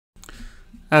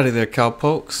Howdy there,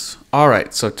 cowpokes.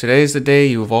 Alright, so today's the day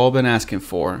you've all been asking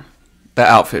for. The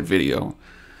outfit video.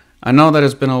 I know that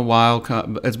it's been a while,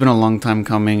 it's been a long time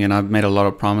coming, and I've made a lot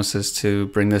of promises to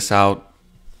bring this out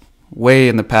way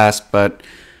in the past, but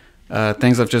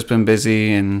things have just been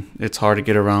busy and it's hard to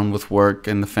get around with work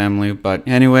and the family. But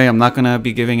anyway, I'm not going to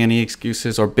be giving any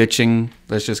excuses or bitching.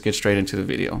 Let's just get straight into the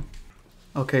video.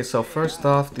 Okay, so first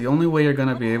off, the only way you're going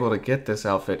to be able to get this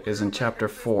outfit is in Chapter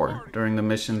 4, during the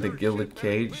mission The Gilded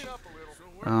Cage.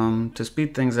 To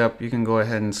speed things up, you can go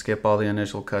ahead and skip all the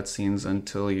initial cutscenes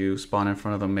until you spawn in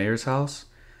front of the mayor's house.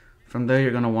 From there,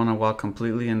 you're going to want to walk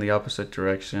completely in the opposite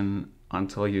direction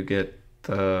until you get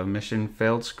the mission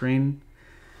failed screen.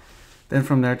 Then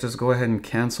from there, just go ahead and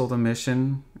cancel the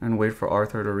mission and wait for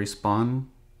Arthur to respawn.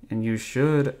 And you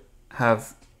should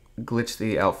have glitched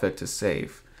the outfit to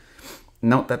save.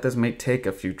 Note that this may take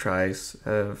a few tries.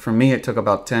 For me, it took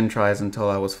about 10 tries until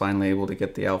I was finally able to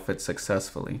get the outfit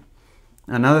successfully.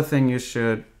 Another thing you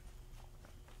should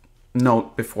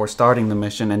note before starting the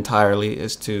mission entirely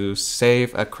is to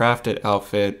save a crafted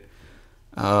outfit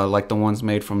like the ones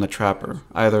made from the Trapper.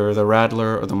 Either the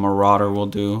Rattler or the Marauder will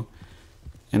do,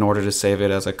 in order to save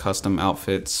it as a custom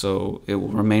outfit, so it will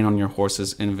remain on your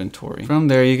horse's inventory. From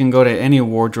there, you can go to any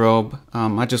wardrobe.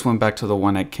 I just went back to the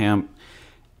one at camp.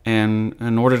 And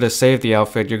in order to save the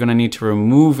outfit, you're going to need to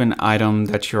remove an item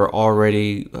that you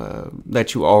already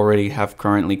have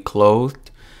currently clothed,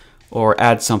 or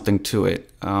add something to it,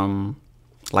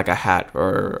 like a hat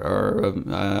or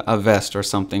a vest or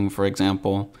something, for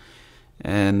example.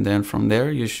 And then from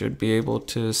there, you should be able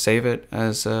to save it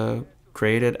as a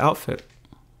created outfit.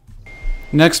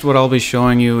 Next, what I'll be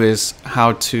showing you is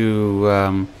how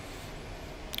to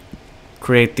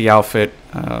create the outfit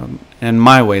in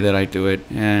my way that I do it.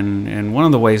 And one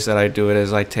of the ways that I do it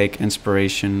is I take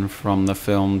inspiration from the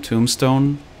film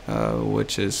Tombstone,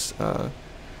 which is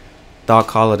Doc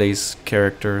Holliday's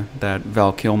character that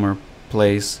Val Kilmer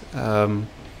plays.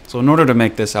 So in order to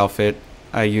make this outfit,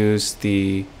 I use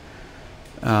the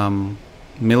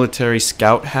military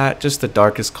scout hat, just the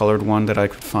darkest colored one that I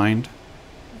could find.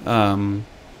 And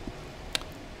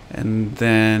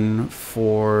then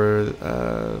for,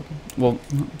 well,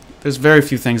 there's very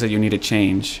few things that you need to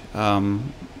change.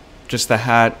 Just the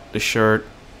hat, the shirt,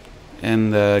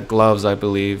 and the gloves, I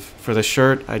believe. For the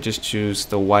shirt, I just choose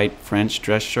the white French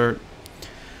dress shirt.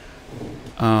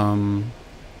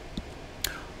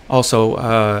 Also,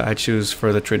 I choose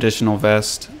for the traditional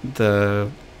vest, the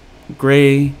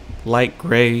light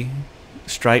gray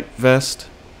striped vest.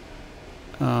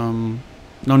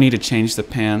 No need to change the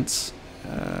pants.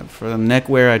 For the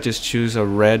neckwear, I just choose a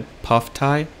red puff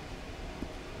tie.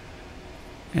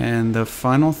 And the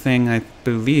final thing, I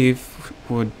believe,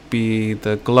 would be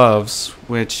the gloves,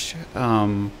 which,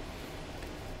 in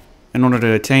order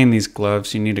to attain these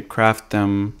gloves, you need to craft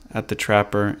them at the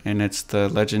Trapper, and it's the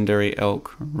legendary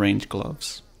elk range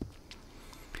gloves.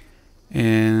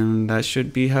 And that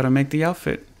should be how to make the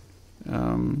outfit.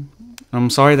 I'm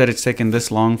sorry that it's taken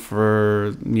this long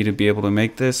for me to be able to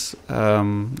make this,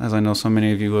 as I know so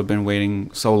many of you have been waiting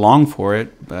so long for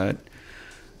it, but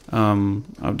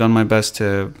I've done my best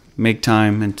to make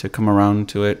time and to come around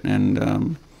to it,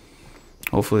 and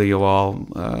hopefully you all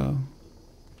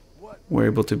were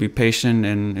able to be patient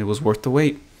and it was worth the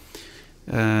wait.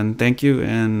 And thank you,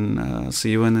 and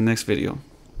see you in the next video.